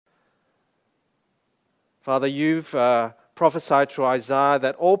Father, you've prophesied through Isaiah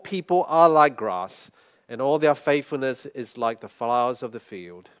that all people are like grass, and all their faithfulness is like the flowers of the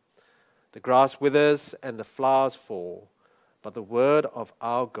field. The grass withers and the flowers fall, but the word of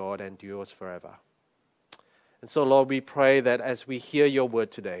our God endures forever. And so, Lord, we pray that as we hear your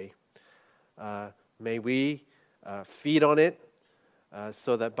word today, may we feed on it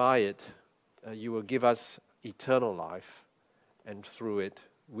so that by it you will give us eternal life, and through it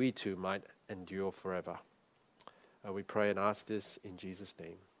we too might endure forever. We pray and ask this in Jesus'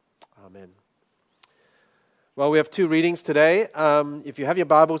 name. Amen. Well, we have two readings today. If you have your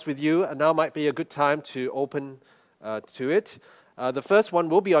Bibles with you, now might be a good time to open to it. The first one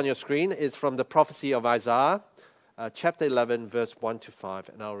will be on your screen. It's from the prophecy of Isaiah, chapter 11, verse 1 to 5,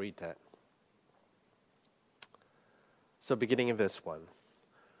 and I'll read that. So beginning in verse 1.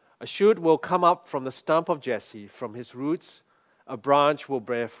 A shoot will come up from the stump of Jesse, from his roots a branch will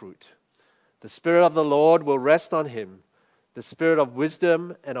bear fruit. The Spirit of the Lord will rest on him, the Spirit of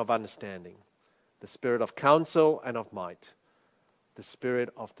wisdom and of understanding, the Spirit of counsel and of might, the Spirit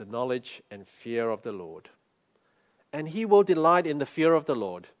of the knowledge and fear of the Lord. And he will delight in the fear of the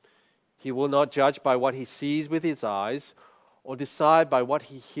Lord. He will not judge by what he sees with his eyes, or decide by what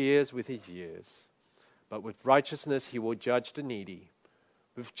he hears with his ears. But with righteousness he will judge the needy.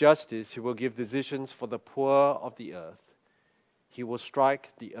 With justice he will give decisions for the poor of the earth. He will strike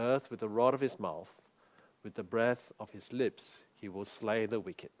the earth with the rod of his mouth. With the breath of his lips he will slay the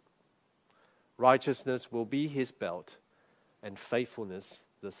wicked. Righteousness will be his belt, and faithfulness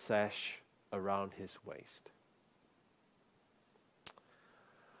the sash around his waist.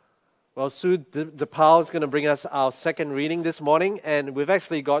 Well, Sue DePaul is going to bring us our second reading this morning, and we've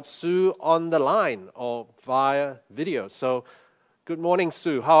actually got Sue on the line or via video. So, good morning,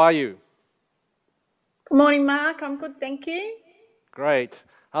 Sue. How are you? Good morning, Mark. I'm good, thank you. Great.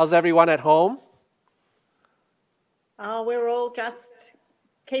 How's everyone at home? We're all just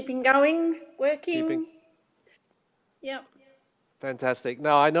keeping going, working. Yep. Fantastic.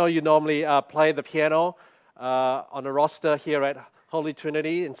 Now, I know you normally play the piano on a roster here at Holy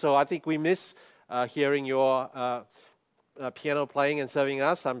Trinity, and so I think we miss hearing your piano playing and serving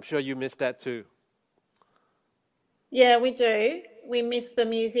us. I'm sure you miss that too. Yeah, we do. We miss the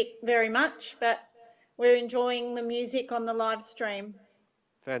music very much, but we're enjoying the music on the live stream.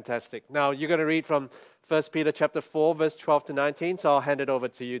 Fantastic. Now, you're going to read from 1 Peter chapter 4, verse 12 to 19, so I'll hand it over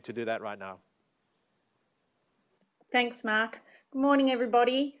to you to do that right now. Thanks, Mark. Good morning,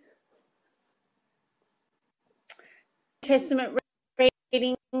 everybody. Testament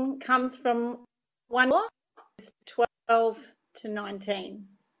reading comes from 1 verse 12 to 19.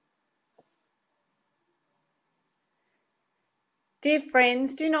 Dear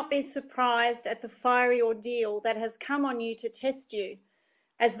friends, do not be surprised at the fiery ordeal that has come on you to test you,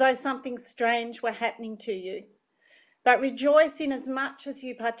 as though something strange were happening to you. But rejoice inasmuch as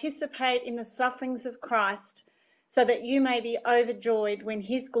you participate in the sufferings of Christ, so that you may be overjoyed when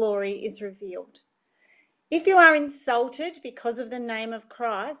his glory is revealed. If you are insulted because of the name of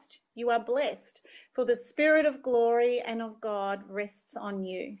Christ, you are blessed, for the Spirit of glory and of God rests on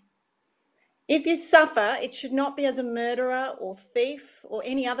you. If you suffer, it should not be as a murderer or thief or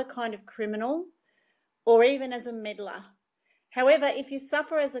any other kind of criminal, or even as a meddler. However, if you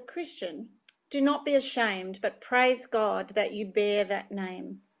suffer as a Christian, do not be ashamed, but praise God that you bear that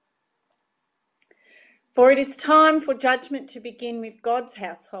name. For it is time for judgment to begin with God's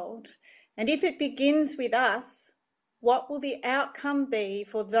household, and if it begins with us, what will the outcome be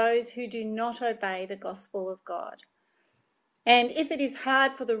for those who do not obey the gospel of God? And if it is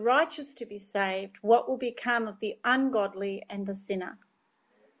hard for the righteous to be saved, what will become of the ungodly and the sinner?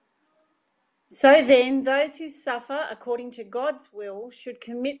 So then, those who suffer according to God's will should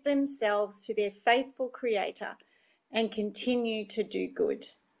commit themselves to their faithful Creator and continue to do good.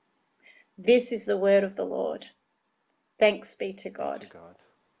 This is the word of the Lord. Thanks be to God. Thank you, God.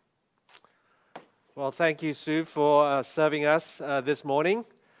 Well, thank you, Sue, for serving us this morning.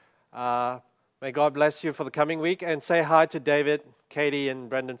 May God bless you for the coming week, and say hi to David, Katie, and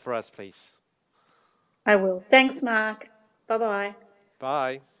Brendan for us, please. I will. Thanks, Mark. Bye-bye.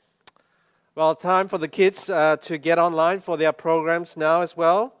 Bye. Well, time for the kids to get online for their programs now as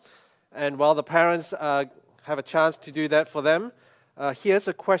well. And while the parents have a chance to do that for them, here's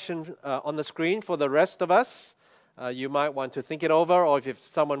a question on the screen for the rest of us. You might want to think it over, or if you have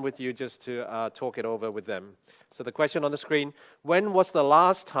someone with you, just to talk it over with them. So the question on the screen: when was the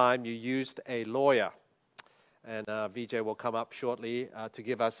last time you used a lawyer? And Vijay will come up shortly to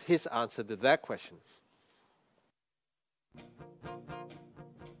give us his answer to that question.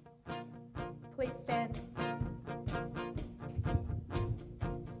 Please stand.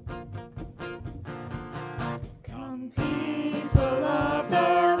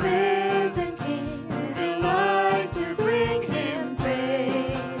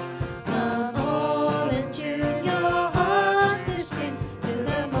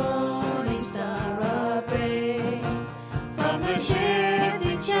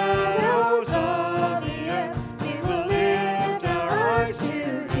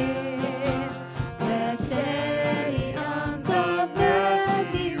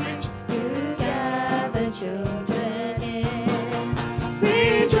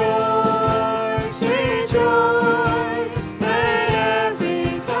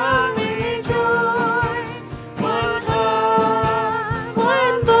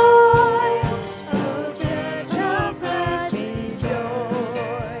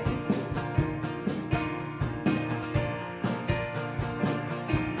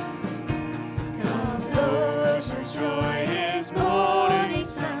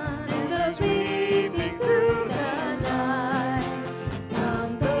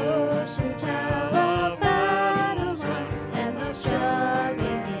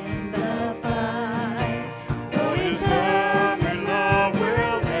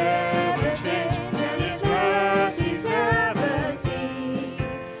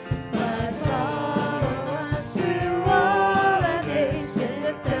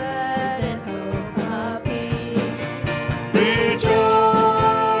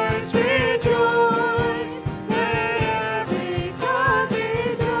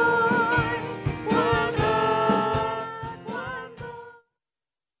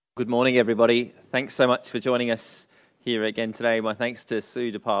 morning, everybody. Thanks so much for joining us here again today. My thanks to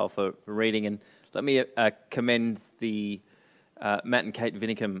Sue DePile for reading, and let me commend the Matt and Kate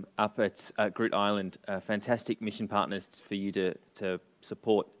Vinicum up at Groot Island, fantastic mission partners for you to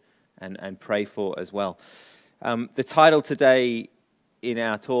support and pray for as well. The title today in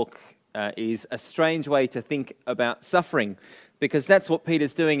our talk is A Strange Way to Think About Suffering, because that's what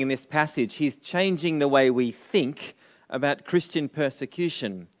Peter's doing in this passage. He's changing the way we think about Christian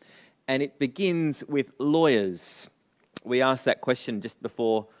persecution, and it begins with lawyers. We asked that question just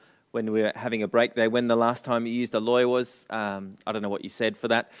before when we were having a break there, when the last time you used a lawyer was. I don't know what you said for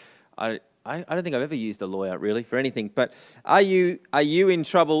that. I don't think I've ever used a lawyer, really, for anything. But are you in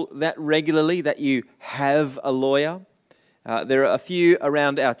trouble that regularly, that you have a lawyer? There are a few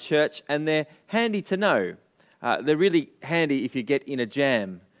around our church, and they're handy to know. They're really handy if you get in a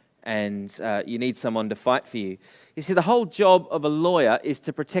jam and you need someone to fight for you. You see, the whole job of a lawyer is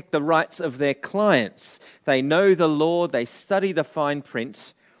to protect the rights of their clients. They know the law, they study the fine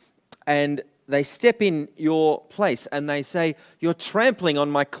print, and they step in your place and they say, "You're trampling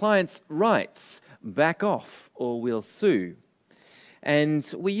on my client's rights. Back off or we'll sue." And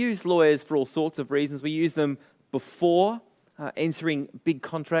we use lawyers for all sorts of reasons. We use them before entering big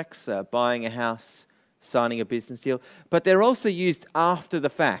contracts, buying a house, signing a business deal. But they're also used after the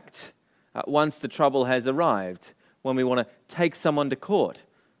fact, once the trouble has arrived, when we want to take someone to court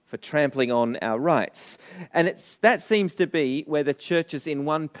for trampling on our rights. And that seems to be where the churches in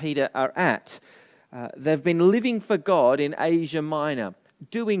 1 Peter are at. They've been living for God in Asia Minor,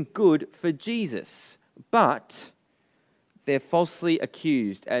 doing good for Jesus, but they're falsely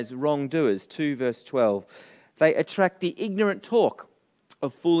accused as wrongdoers. 2 verse 12. They attract the ignorant talk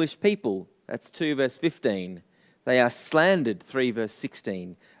of foolish people. That's 2 verse 15. They are slandered. 3 verse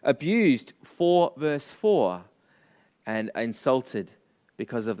 16. Abused. 4 verse 4. And insulted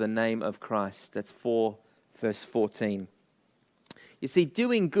because of the name of Christ. That's 4 verse 14. You see,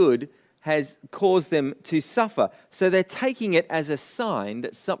 doing good has caused them to suffer. So they're taking it as a sign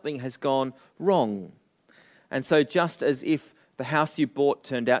that something has gone wrong. And so just as if the house you bought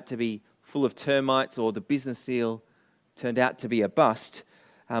turned out to be full of termites or the business deal turned out to be a bust,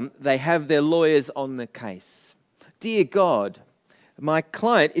 they have their lawyers on the case. Dear God, my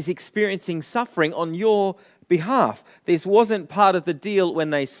client is experiencing suffering on your behalf. This wasn't part of the deal when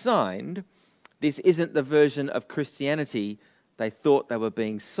they signed. This isn't the version of Christianity they thought they were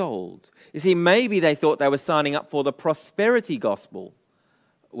being sold. You see, maybe they thought they were signing up for the prosperity gospel,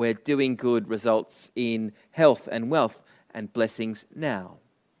 where doing good results in health and wealth and blessings now.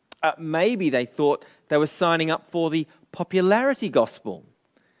 Maybe they thought they were signing up for the popularity gospel,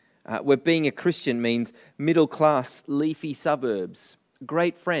 where being a Christian means middle-class, leafy suburbs,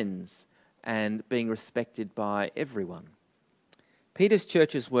 great friends, and being respected by everyone. Peter's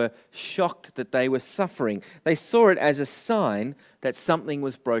churches were shocked that they were suffering. They saw it as a sign that something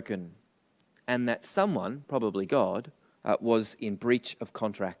was broken and that someone, probably God, was in breach of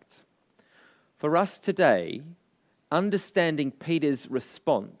contract. For us today, understanding Peter's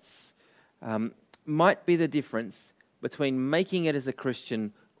response might be the difference between making it as a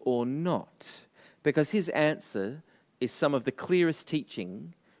Christian or not, because his answer is some of the clearest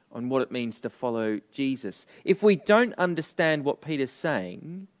teaching on what it means to follow Jesus. If we don't understand what Peter's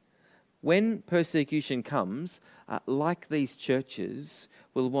saying, when persecution comes, like these churches,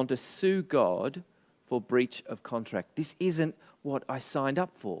 we'll want to sue God for breach of contract. This isn't what I signed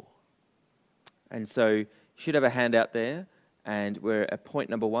up for. And so you should have a handout there, and we're at point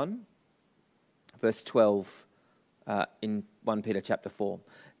number 1, verse 12 in 1 Peter chapter 4.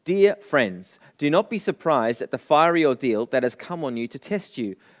 Dear friends, do not be surprised at the fiery ordeal that has come on you to test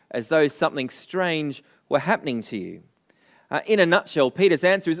you, as though something strange were happening to you. In a nutshell, Peter's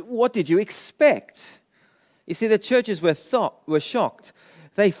answer is, what did you expect? You see, the churches were shocked.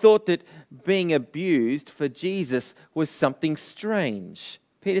 They thought that being abused for Jesus was something strange.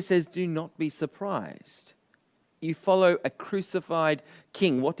 Peter says, do not be surprised. You follow a crucified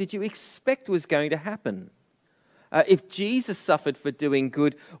king. What did you expect was going to happen? If Jesus suffered for doing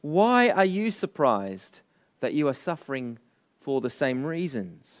good, why are you surprised that you are suffering for the same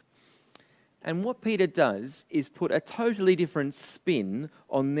reasons? And what Peter does is put a totally different spin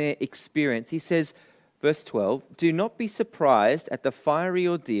on their experience. He says, verse 12, do not be surprised at the fiery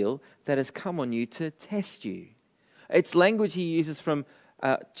ordeal that has come on you to test you. It's language he uses from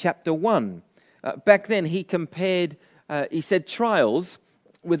chapter 1. Back then he said trials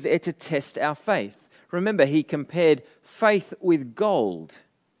were there to test our faith. Remember, he compared faith with gold.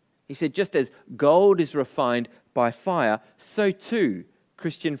 He said, just as gold is refined by fire, so too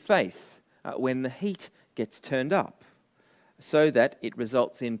Christian faith when the heat gets turned up. so that it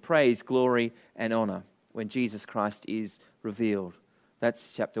results in praise, glory, and honor when Jesus Christ is revealed.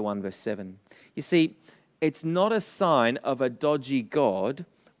 That's chapter 1, verse 7. You see, it's not a sign of a dodgy God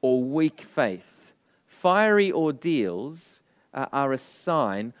or weak faith. Fiery ordeals are a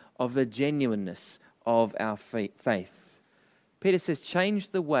sign of the genuineness of our faith. Peter says, change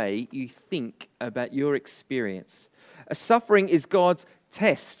the way you think about your experience. A suffering is God's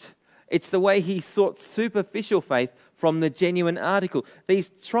test. It's the way he sorts superficial faith from the genuine article.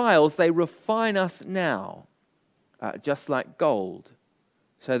 These trials, they refine us now, just like gold,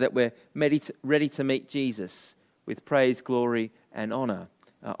 so that we're ready to meet Jesus with praise, glory, and honor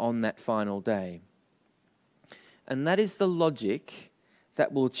on that final day. And that is the logic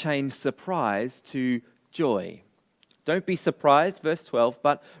that will change surprise to joy. Don't be surprised, verse 12,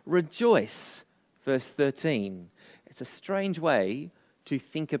 but rejoice, verse 13. It's a strange way to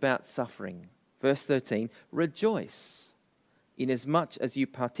think about suffering. Verse 13, rejoice, inasmuch as you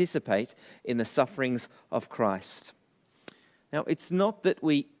participate in the sufferings of Christ. Now, it's not that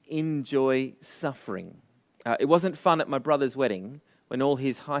we enjoy suffering. It wasn't fun at my brother's wedding when all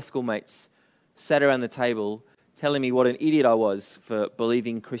his high school mates sat around the table telling me what an idiot I was for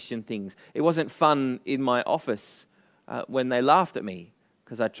believing Christian things. It wasn't fun in my office when they laughed at me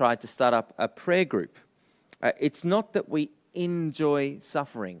because I tried to start up a prayer group. It's not that we enjoy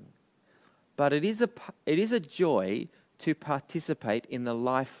suffering, but it is a joy to participate in the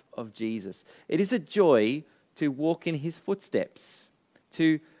life of Jesus. It is a joy to walk in his footsteps,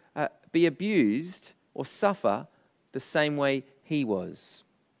 to be abused or suffer the same way he was.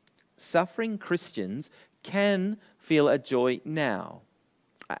 Suffering Christians can feel a joy now,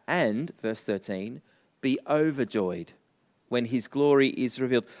 and, verse 13, be overjoyed when his glory is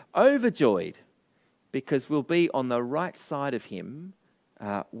revealed. Overjoyed because we'll be on the right side of him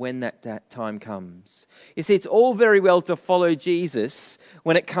when that time comes. You see, it's all very well to follow Jesus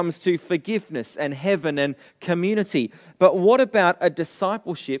when it comes to forgiveness and heaven and community. But what about a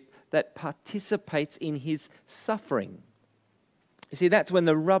discipleship that participates in his suffering? You see, that's when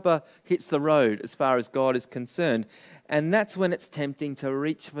the rubber hits the road as far as God is concerned. And that's when it's tempting to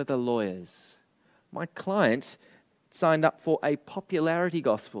reach for the lawyers. My client signed up for a popularity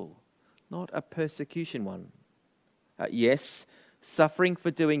gospel, not a persecution one. Yes, suffering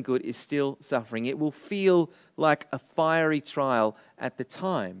for doing good is still suffering. It will feel like a fiery trial at the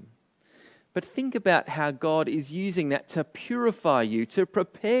time. But think about how God is using that to purify you, to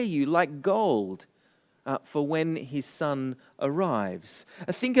prepare you like gold for when his son arrives.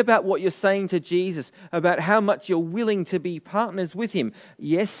 Think about what you're saying to Jesus, about how much you're willing to be partners with him.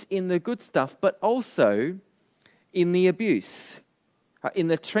 Yes, in the good stuff, but also in the abuse, in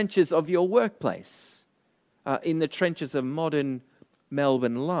the trenches of your workplace, in the trenches of modern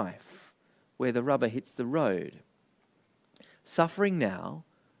Melbourne life, where the rubber hits the road. Suffering now,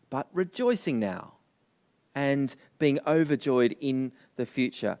 but rejoicing now, and being overjoyed in the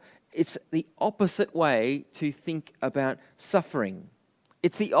future. It's the opposite way to think about suffering.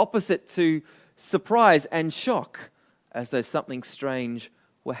 It's the opposite to surprise and shock, as though something strange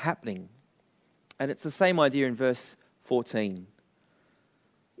were happening. And it's the same idea in verse 14.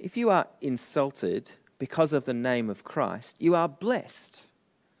 If you are insulted because of the name of Christ, you are blessed,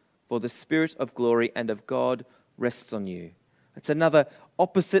 for the Spirit of glory and of God rests on you. It's another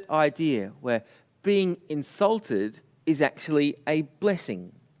opposite idea where being insulted is actually a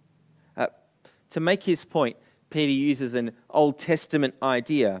blessing. To make his point, Peter uses an Old Testament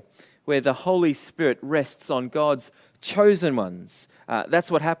idea where the Holy Spirit rests on God's chosen ones.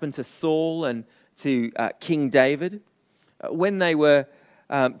 That's what happened to Saul and to King David. When they were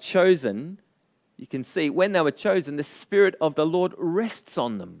chosen, you can see when they were chosen, the Spirit of the Lord rests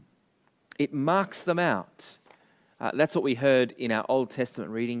on them. It marks them out. That's what we heard in our Old Testament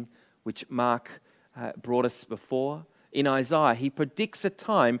reading, which Mark brought us before. In Isaiah, he predicts a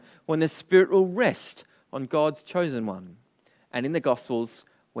time when the Spirit will rest on God's chosen one. And in the Gospels,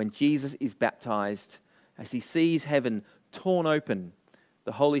 when Jesus is baptized, as he sees heaven torn open,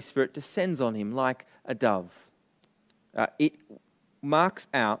 the Holy Spirit descends on him like a dove. It marks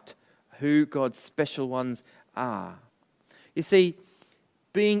out who God's special ones are. You see,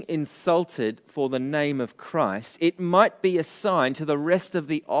 being insulted for the name of Christ, it might be a sign to the rest of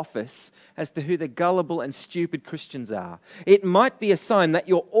the office as to who the gullible and stupid Christians are. It might be a sign that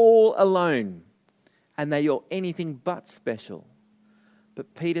you're all alone and that you're anything but special.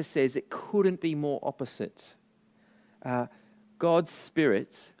 But Peter says it couldn't be more opposite. God's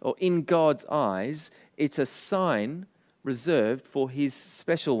Spirit, or in God's eyes, it's a sign reserved for his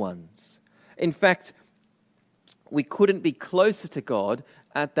special ones. In fact, we couldn't be closer to God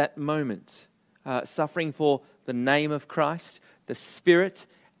at that moment, suffering for the name of Christ, the Spirit,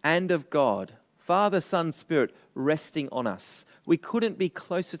 and of God. Father, Son, Spirit resting on us. We couldn't be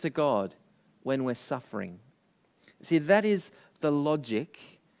closer to God when we're suffering. See, that is the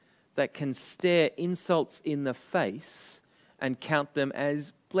logic that can stare insults in the face and count them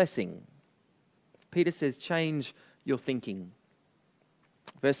as blessing. Peter says, change your thinking.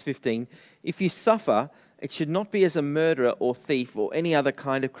 Verse 15, if you suffer, it should not be as a murderer or thief or any other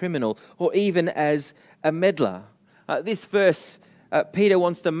kind of criminal, or even as a meddler. This verse, Peter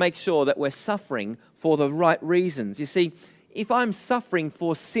wants to make sure that we're suffering for the right reasons. You see, if I'm suffering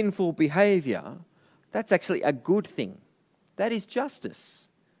for sinful behavior, that's actually a good thing. That is justice.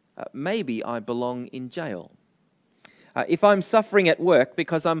 Maybe I belong in jail. If I'm suffering at work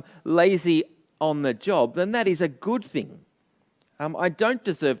because I'm lazy on the job, then that is a good thing. I don't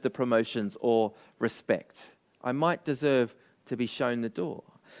deserve the promotions or respect. I might deserve to be shown the door.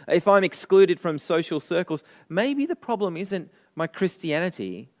 If I'm excluded from social circles, maybe the problem isn't my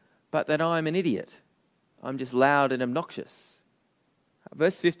Christianity, but that I'm an idiot. I'm just loud and obnoxious.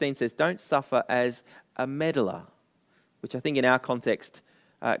 Verse 15 says, don't suffer as a meddler, which I think in our context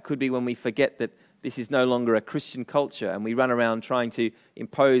could be when we forget that this is no longer a Christian culture and we run around trying to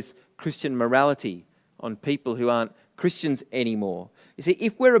impose Christian morality on people who aren't Christians anymore. You see,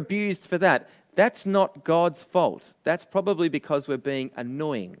 if we're abused for that, that's not God's fault. That's probably because we're being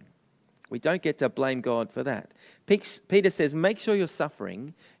annoying. We don't get to blame God for that. Peter says, make sure your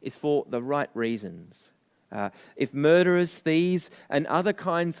suffering is for the right reasons. If murderers, thieves, and other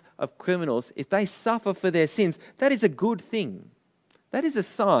kinds of criminals, if they suffer for their sins, that is a good thing. That is a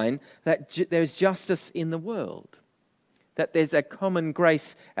sign that there's justice in the world, that there's a common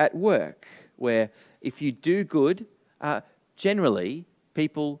grace at work, where if you do good, generally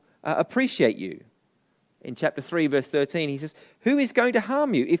people appreciate you. In chapter 3, verse 13, he says, who is going to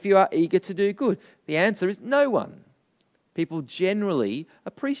harm you if you are eager to do good? The answer is no one. People generally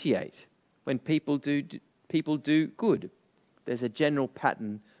appreciate when people do good. There's a general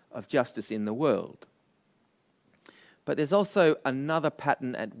pattern of justice in the world. But there's also another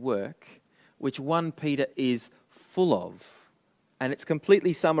pattern at work, which 1 Peter is full of. And it's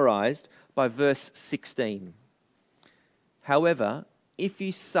completely summarized by verse 16. However, if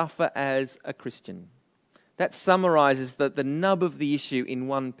you suffer as a Christian, that summarizes the nub of the issue in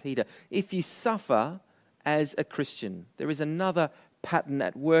 1 Peter. If you suffer as a Christian, there is another pattern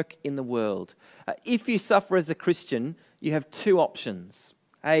at work in the world. If you suffer as a Christian, you have two options,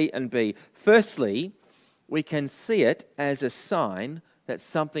 A and B. Firstly, we can see it as a sign that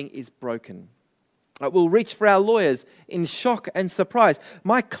something is broken. We'll reach for our lawyers in shock and surprise.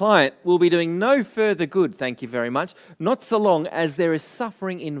 My client will be doing no further good, thank you very much, not so long as there is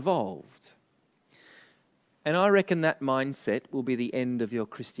suffering involved. And I reckon that mindset will be the end of your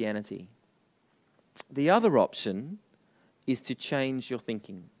Christianity. The other option is to change your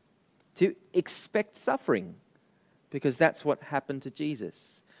thinking, to expect suffering, because that's what happened to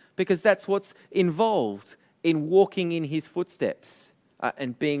Jesus, because that's what's involved in walking in his footsteps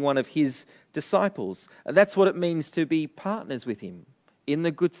and being one of his disciples. That's what it means to be partners with him in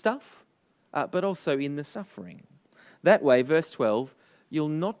the good stuff, but also in the suffering. That way, verse 12, you'll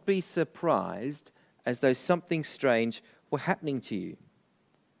not be surprised as though something strange were happening to you.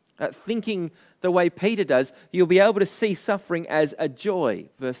 Thinking the way Peter does, you'll be able to see suffering as a joy,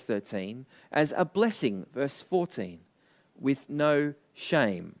 verse 13, as a blessing, verse 14, with no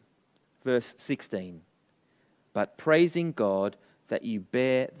shame, verse 16, but praising God that you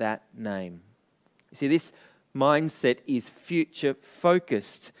bear that name. You see, this mindset is future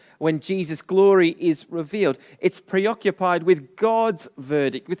focused. When Jesus' glory is revealed, it's preoccupied with God's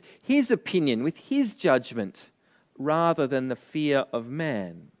verdict, with his opinion, with his judgment, rather than the fear of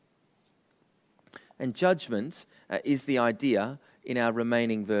man. And judgment is the idea in our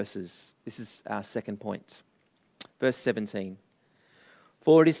remaining verses. This is our second point. Verse 17.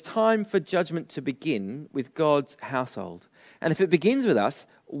 For it is time for judgment to begin with God's household. And if it begins with us,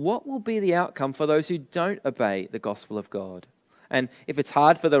 what will be the outcome for those who don't obey the gospel of God? And if it's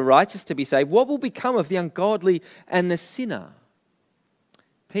hard for the righteous to be saved, what will become of the ungodly and the sinner?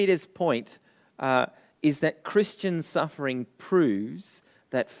 Peter's point is that Christian suffering proves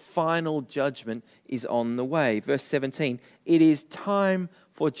that final judgment is on the way. Verse 17, it is time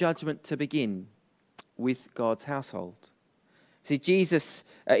for judgment to begin with God's household. See, Jesus,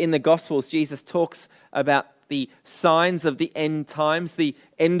 in the Gospels, Jesus talks about the signs of the end times, the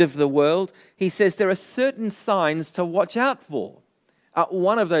end of the world. He says there are certain signs to watch out for.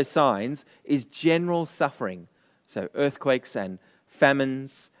 One of those signs is general suffering. So earthquakes and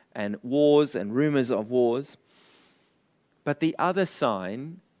famines and wars and rumors of wars. But the other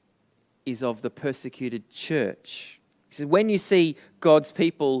sign is of the persecuted church. He says, when you see God's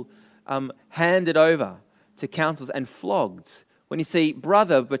people handed over to councils and flogged, when you see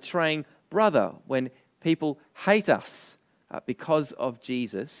brother betraying brother, when people hate us because of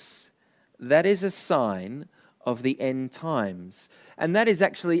Jesus, that is a sign of the end times. And that is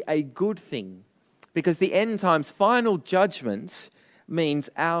actually a good thing, because the end times, final judgment, means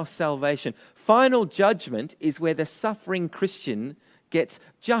our salvation. Final judgment is where the suffering Christian gets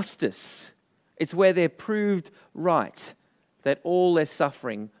justice. It's where they're proved right, that all their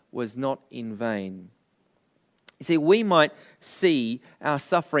suffering was not in vain. You see, we might see our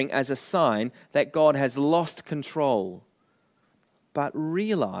suffering as a sign that God has lost control, but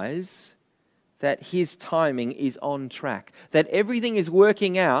realize that his timing is on track, that everything is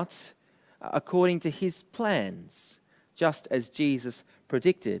working out according to his plans, just as Jesus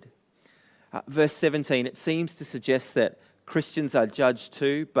predicted. Verse 17, it seems to suggest that Christians are judged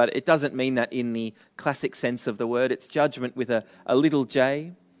too, but it doesn't mean that in the classic sense of the word. It's judgment with a little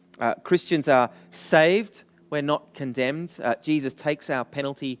j. Christians are saved, we're not condemned. Jesus takes our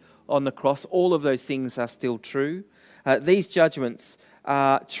penalty on the cross. All of those things are still true. These judgments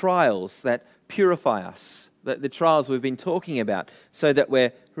are trials that purify us, the trials we've been talking about, so that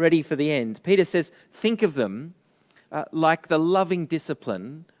we're ready for the end. Peter says, think of them like the loving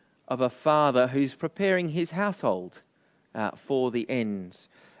discipline of a father who's preparing his household for the end.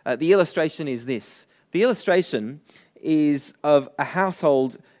 The illustration is this. The illustration is of a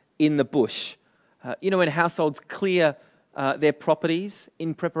household in the bush. When households clear their properties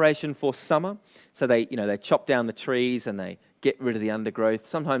in preparation for summer, so they chop down the trees and they get rid of the undergrowth.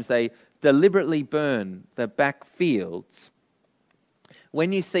 Sometimes they deliberately burn the back fields.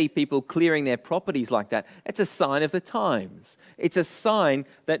 When you see people clearing their properties like that, it's a sign of the times. It's a sign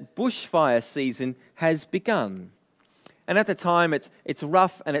that bushfire season has begun. And at the time, it's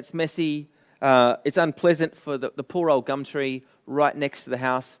rough and it's messy. It's unpleasant for the poor old gum tree right next to the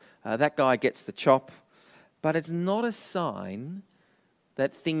house. That guy gets the chop. But it's not a sign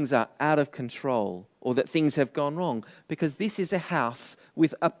that things are out of control or that things have gone wrong, because this is a house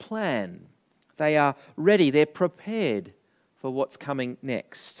with a plan. They are ready. They're prepared for what's coming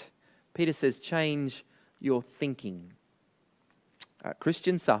next. Peter says, change your thinking.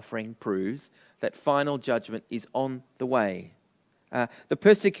 Christian suffering proves that final judgment is on the way. The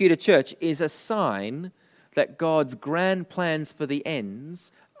persecuted church is a sign that God's grand plans for the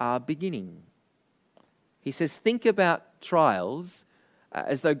ends are beginning. He says, think about trials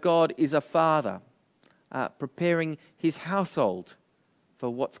as though God is a father preparing his household for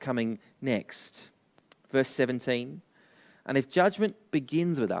what's coming next. Verse 17, and if judgment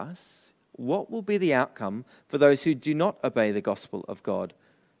begins with us, what will be the outcome for those who do not obey the gospel of God?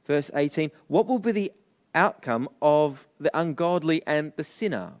 Verse 18, what will be the outcome of the ungodly and the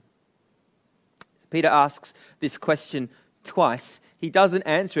sinner? Peter asks this question twice. He doesn't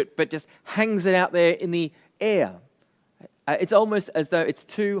answer it, but just hangs it out there in the air. It's almost as though it's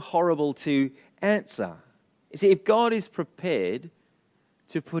too horrible to answer. You see, if God is prepared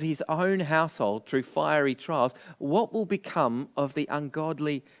to put his own household through fiery trials, what will become of the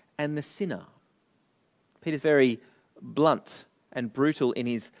ungodly and the sinner? Peter's very blunt and brutal in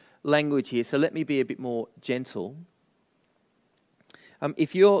his language here, so let me be a bit more gentle.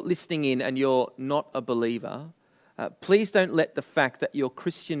 If you're listening in and you're not a believer, please don't let the fact that your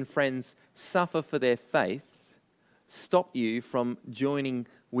Christian friends suffer for their faith stop you from joining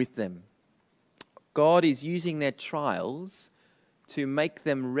with them. God is using their trials to make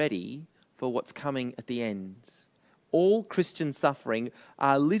them ready for what's coming at the end. All Christian suffering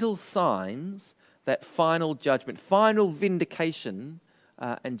are little signs that final judgment, final vindication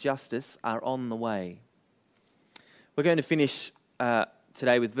and justice are on the way. We're going to finish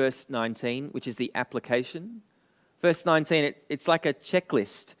today with verse 19, which is the application. Verse 19, it's like a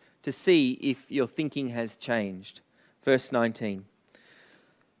checklist to see if your thinking has changed. Verse 19.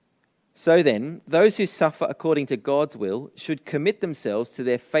 So then, those who suffer according to God's will should commit themselves to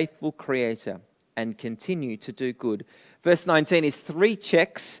their faithful Creator and continue to do good. Verse 19 is 3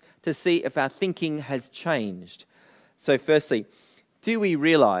 checks to see if our thinking has changed. So firstly, do we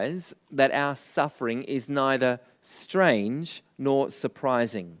realize that our suffering is neither strange nor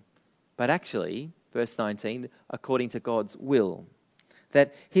surprising, but actually, verse 19, according to God's will?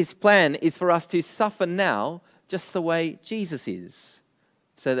 That his plan is for us to suffer now just the way Jesus is,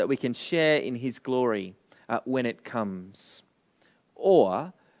 so that we can share in his glory when it comes.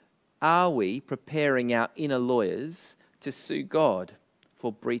 Or are we preparing our inner lawyers to sue God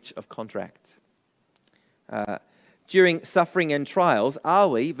for breach of contract? During suffering and trials, are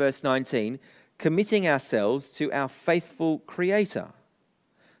we, verse 19, committing ourselves to our faithful Creator?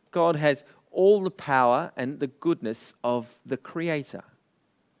 God has all the power and the goodness of the Creator,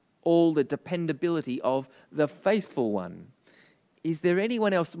 all the dependability of the faithful one. Is there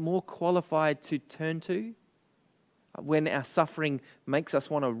anyone else more qualified to turn to when our suffering makes us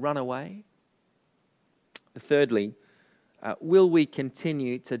want to run away? Thirdly, will we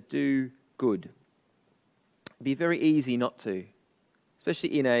continue to do good? It'd be very easy not to,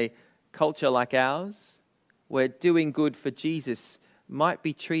 especially in a culture like ours, where doing good for Jesus might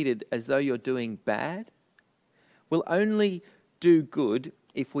be treated as though you're doing bad. We'll only do good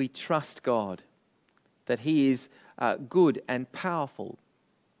if we trust God, that He is good and powerful,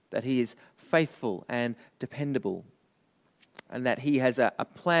 that He is faithful and dependable, and that He has a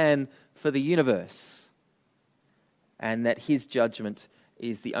plan for the universe, and that His judgment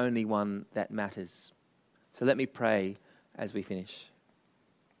is the only one that matters. So let me pray as we finish.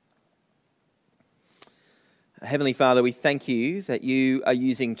 Heavenly Father, we thank you that you are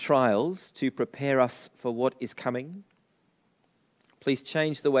using trials to prepare us for what is coming. Please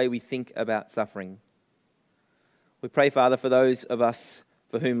change the way we think about suffering. We pray, Father, for those of us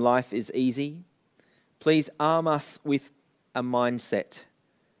for whom life is easy. Please arm us with a mindset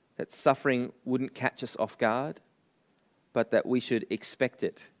that suffering wouldn't catch us off guard, but that we should expect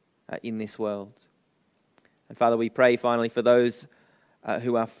it in this world. And Father, we pray finally for those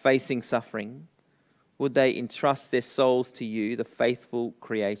who are facing suffering. Would they entrust their souls to you, the faithful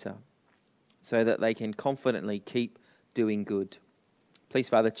Creator, so that they can confidently keep doing good? Please,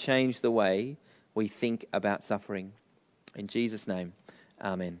 Father, change the way we think about suffering. In Jesus' name,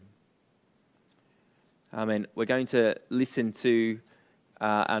 amen. Amen. We're going to listen to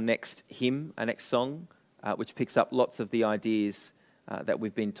our next hymn, our next song, which picks up lots of the ideas that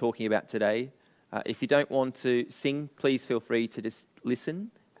we've been talking about today. If you don't want to sing, please feel free to just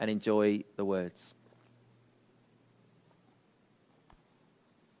listen and enjoy the words.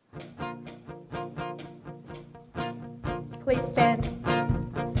 Please stand.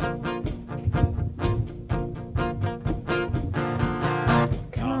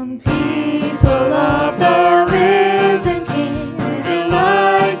 Come, people of the risen King, who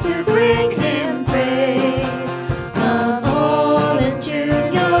delight to bring Him praise. Come all and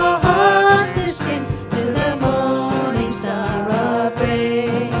tune your hearts to sing to the morning star of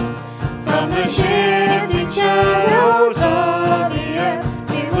grace. From the shifting shadows of the earth,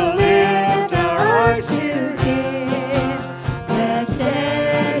 we will lift our eyes to Him. Let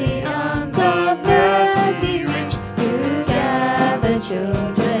steady arms of mercy reach to gather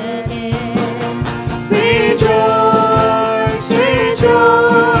children in. Rejoice,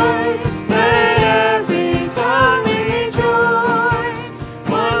 rejoice, let every tongue rejoice.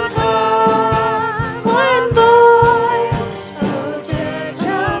 One heart, one voice, O Church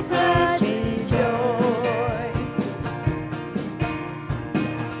of Christ, rejoice.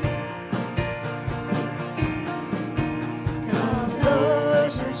 Come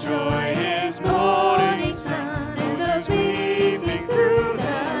those whose joy is morning sun, and those weeping through the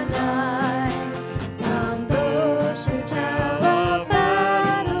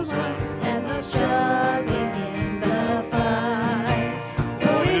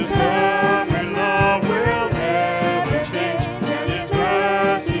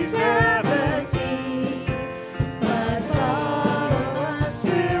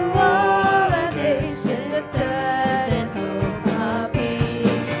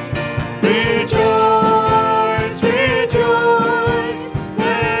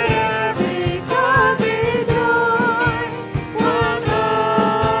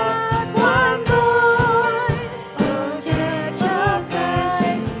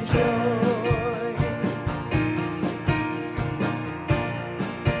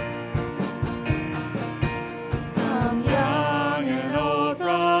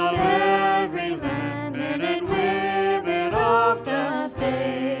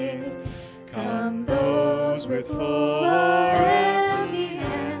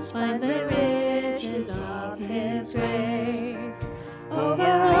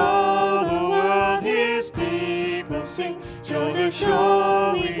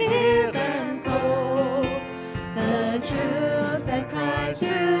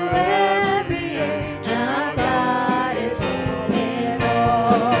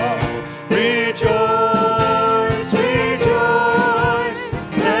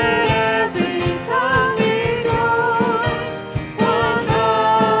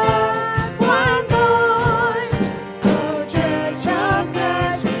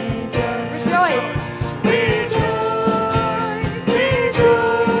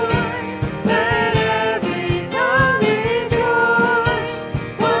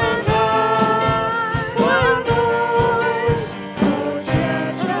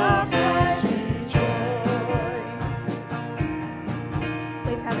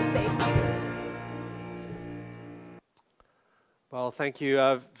Thank you,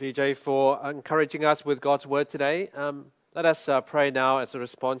 Vijay, for encouraging us with God's word today. Let us pray now as a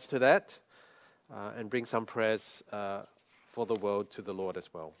response to that and bring some prayers for the world to the Lord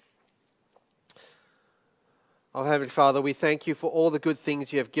as well. Our Heavenly Father, we thank you for all the good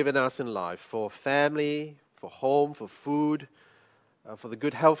things you have given us in life, for family, for home, for food, for the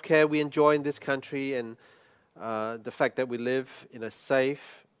good health care we enjoy in this country, and the fact that we live in a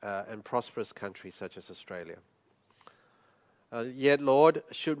safe and prosperous country such as Australia. Yet, Lord,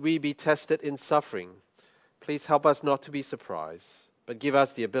 should we be tested in suffering, please help us not to be surprised, but give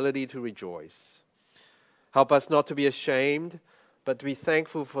us the ability to rejoice. Help us not to be ashamed, but to be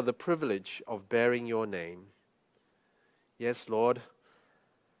thankful for the privilege of bearing your name. Yes, Lord,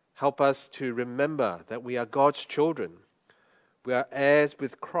 help us to remember that we are God's children. We are heirs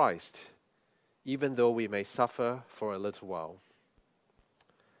with Christ, even though we may suffer for a little while.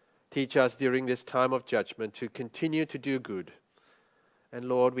 Teach us during this time of judgment to continue to do good. And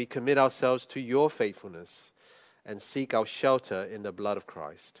Lord, we commit ourselves to your faithfulness and seek our shelter in the blood of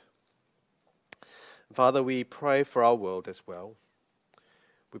Christ. Father, we pray for our world as well.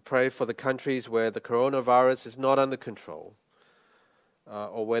 We pray for the countries where the coronavirus is not under control,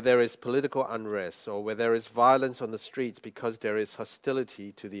 or where there is political unrest, or where there is violence on the streets because there is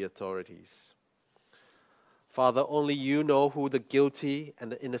hostility to the authorities. Father, only you know who the guilty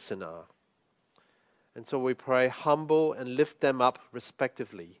and the innocent are. And so we pray, humble and lift them up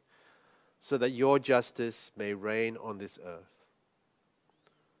respectively, so that your justice may reign on this earth.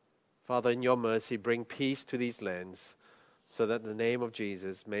 Father, in your mercy, bring peace to these lands, so that the name of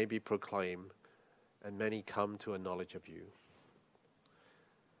Jesus may be proclaimed and many come to a knowledge of you.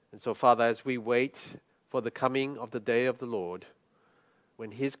 And so, Father, as we wait for the coming of the day of the Lord,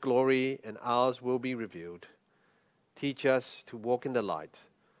 when his glory and ours will be revealed, teach us to walk in the light,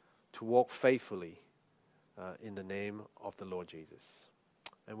 to walk faithfully in the name of the Lord Jesus.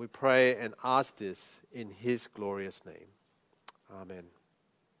 And we pray and ask this in his glorious name. Amen.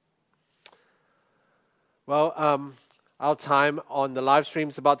 Well, our time on the live stream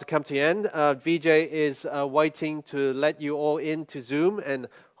is about to come to an end. Vijay is waiting to let you all into Zoom, and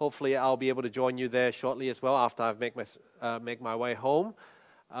hopefully I'll be able to join you there shortly as well after I've make my way home.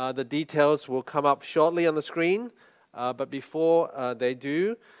 The details will come up shortly on the screen, but before they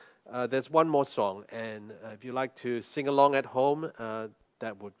do, there's one more song, and if you like to sing along at home,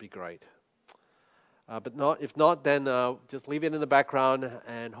 that would be great. If not, then just leave it in the background,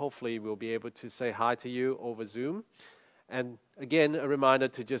 and hopefully we'll be able to say hi to you over Zoom. And again, a reminder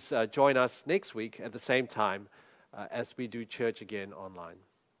to just join us next week at the same time as we do church again online.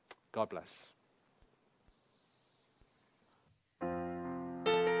 God bless.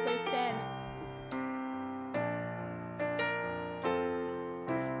 Please stand.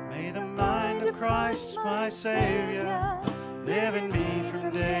 May the mind of Christ, my Savior, live in me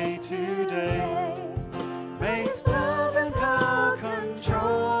from day to day. May his love and power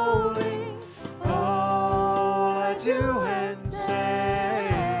controlling all I do and say.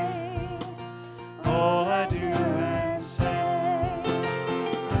 All I do and say.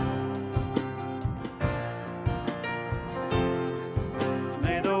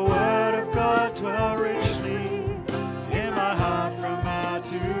 May the word of God dwell richly in my heart from hour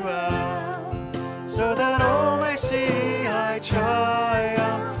to hour, so that all may see I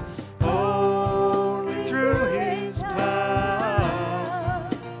triumph only through his power,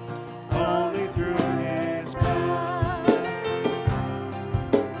 only through his power.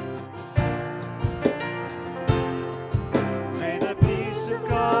 May the peace of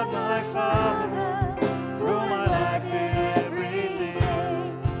God, my Father, rule my life in everything,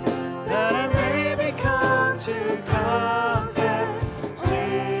 that I may become to comfort, sick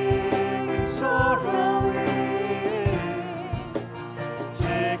and sorrowing,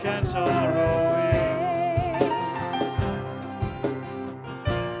 sick and sorrowing.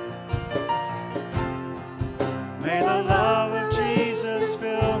 May the love of Jesus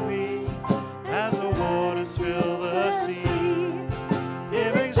fill me as the waters fill the sea,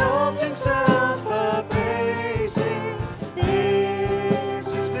 him exalting self-abasing.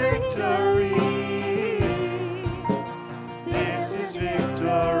 This is victory. This is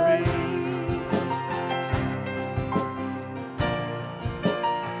victory.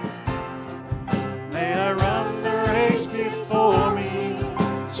 May I run the race before me,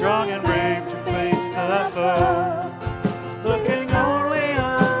 strong and brave to face the foe, looking only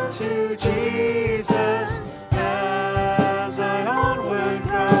unto Jesus as I onward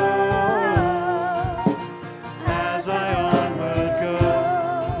go, as I onward go.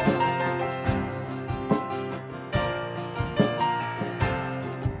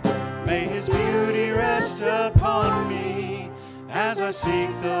 May his beauty rest upon me as to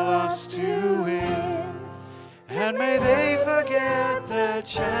seek the lost to win. And may they forget the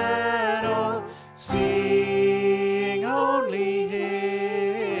channel sea.